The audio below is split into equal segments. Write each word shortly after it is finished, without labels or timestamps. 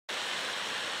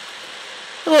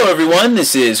Hello everyone,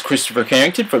 this is Christopher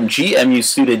Carrington from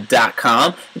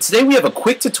GMUstudent.com, and today we have a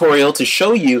quick tutorial to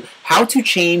show you how to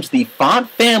change the font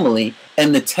family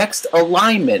and the text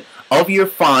alignment of your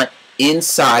font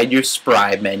inside your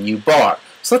Spry menu bar.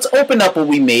 So let's open up what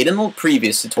we made in the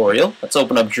previous tutorial. Let's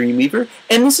open up Dreamweaver,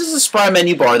 and this is a Spry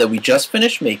menu bar that we just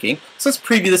finished making. So let's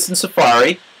preview this in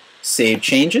Safari, save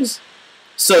changes.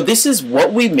 So this is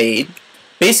what we made.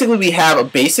 Basically we have a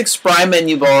basic Spry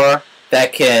menu bar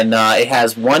that can, it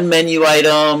has one menu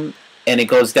item and it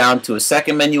goes down to a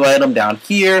second menu item down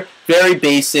here. Very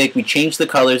basic. We changed the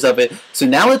colors of it. So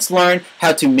now let's learn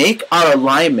how to make our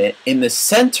alignment in the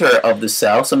center of the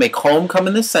cell. So make home come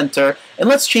in the center, and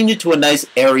let's change it to a nice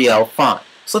Arial font.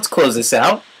 So let's close this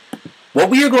out. What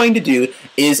we are going to do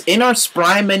is in our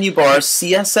Spry menu bar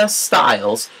CSS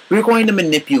styles, we're going to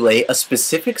manipulate a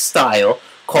specific style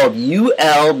called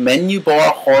UL menu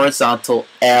bar horizontal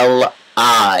LI.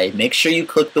 Make sure you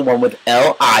click the one with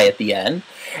LI at the end.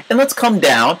 And let's come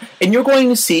down, and you're going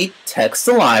to see text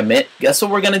alignment. Guess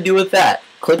what we're going to do with that?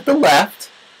 Click the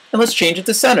left, and let's change it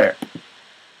to center.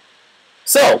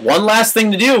 So, one last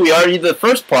thing to do. We already did the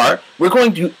first part. We're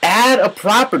going to add a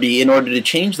property in order to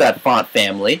change that font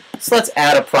family. So let's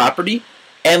add a property,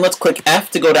 and let's click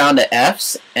F to go down to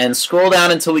Fs, and scroll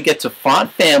down until we get to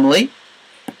font family.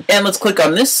 And let's click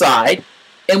on this side,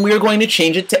 and we're going to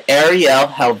change it to Arial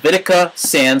Helvetica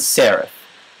Sans Serif.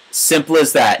 Simple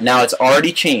as that. Now it's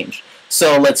already changed.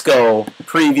 So let's go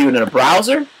preview it in a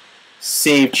browser,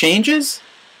 save changes,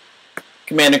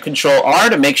 Command and Control R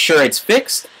to make sure it's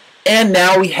fixed, and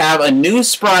now we have a new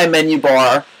Spry menu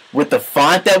bar with the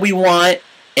font that we want,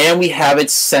 and we have it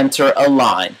center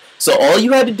aligned. So all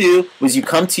you had to do was you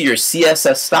come to your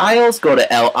CSS styles, go to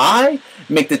LI,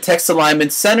 make the text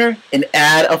alignment center, and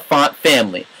add a font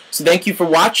family. So thank you for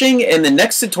watching. In the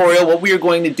next tutorial, what we are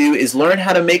going to do is learn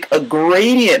how to make a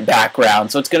gradient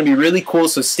background. So it's going to be really cool,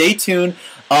 so stay tuned.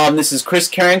 This is Chris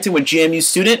Carrington with GMU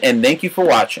Student, and thank you for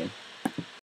watching.